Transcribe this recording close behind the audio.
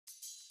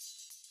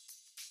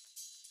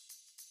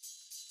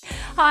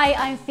Hi,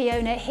 I'm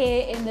Fiona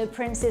here in the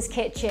Prince's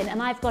Kitchen,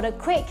 and I've got a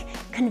quick,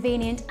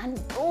 convenient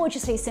and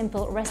gorgeously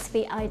simple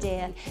recipe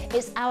idea.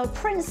 It's our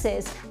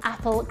Prince's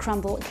apple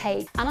crumble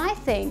cake, and I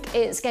think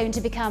it's going to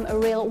become a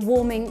real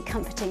warming,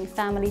 comforting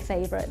family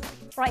favourite.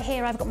 Right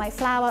here I've got my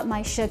flour,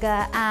 my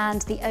sugar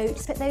and the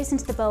oats. Put those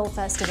into the bowl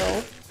first of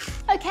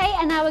all. Okay,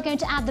 and now we're going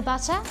to add the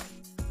butter.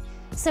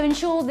 So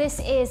ensure this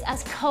is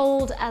as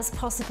cold as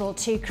possible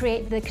to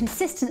create the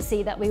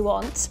consistency that we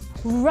want.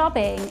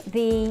 Rubbing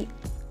the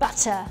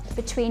butter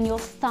between your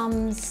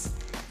thumbs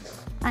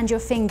and your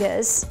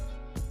fingers.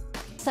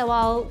 So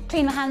I'll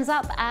clean my hands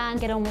up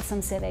and get on with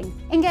some sieving.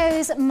 In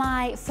goes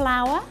my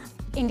flour,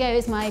 in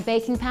goes my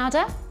baking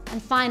powder,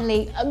 and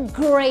finally a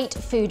great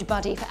food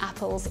buddy for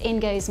apples,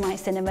 in goes my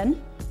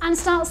cinnamon, and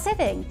start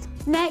sieving.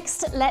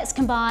 Next, let's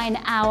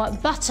combine our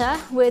butter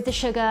with the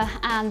sugar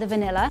and the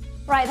vanilla.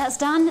 Right, that's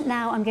done.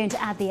 Now I'm going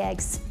to add the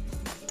eggs.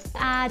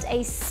 Add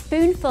a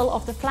spoonful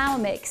of the flour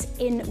mix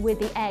in with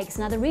the eggs.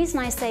 Now the reason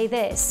I say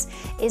this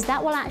is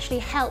that will actually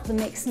help the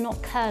mix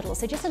not curdle.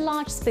 So just a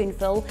large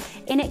spoonful,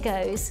 in it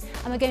goes,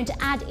 and we're going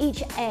to add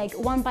each egg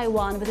one by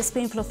one with a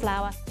spoonful of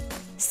flour.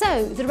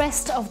 So the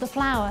rest of the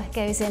flour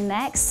goes in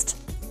next.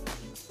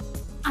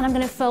 And I'm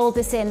going to fold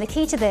this in. The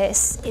key to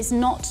this is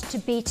not to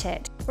beat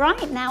it.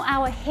 Right, now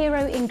our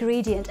hero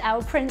ingredient,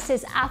 our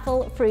Prince's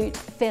apple fruit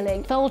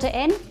filling. Fold it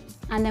in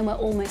and then we're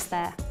almost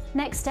there.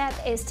 Next step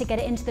is to get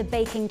it into the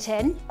baking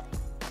tin.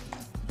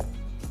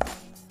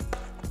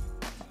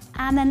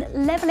 And then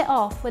level it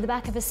off with the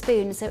back of a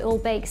spoon so it all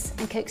bakes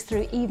and cooks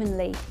through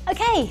evenly.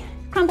 Okay,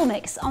 crumble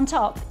mix on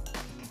top.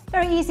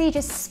 Very easy,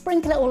 just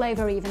sprinkle it all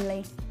over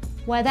evenly.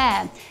 We're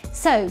there.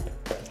 So,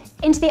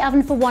 into the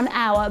oven for 1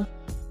 hour.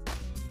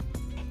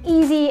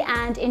 Easy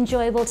and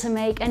enjoyable to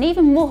make, and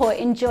even more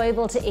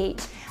enjoyable to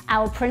eat,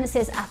 our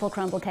Prince's apple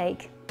crumble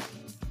cake.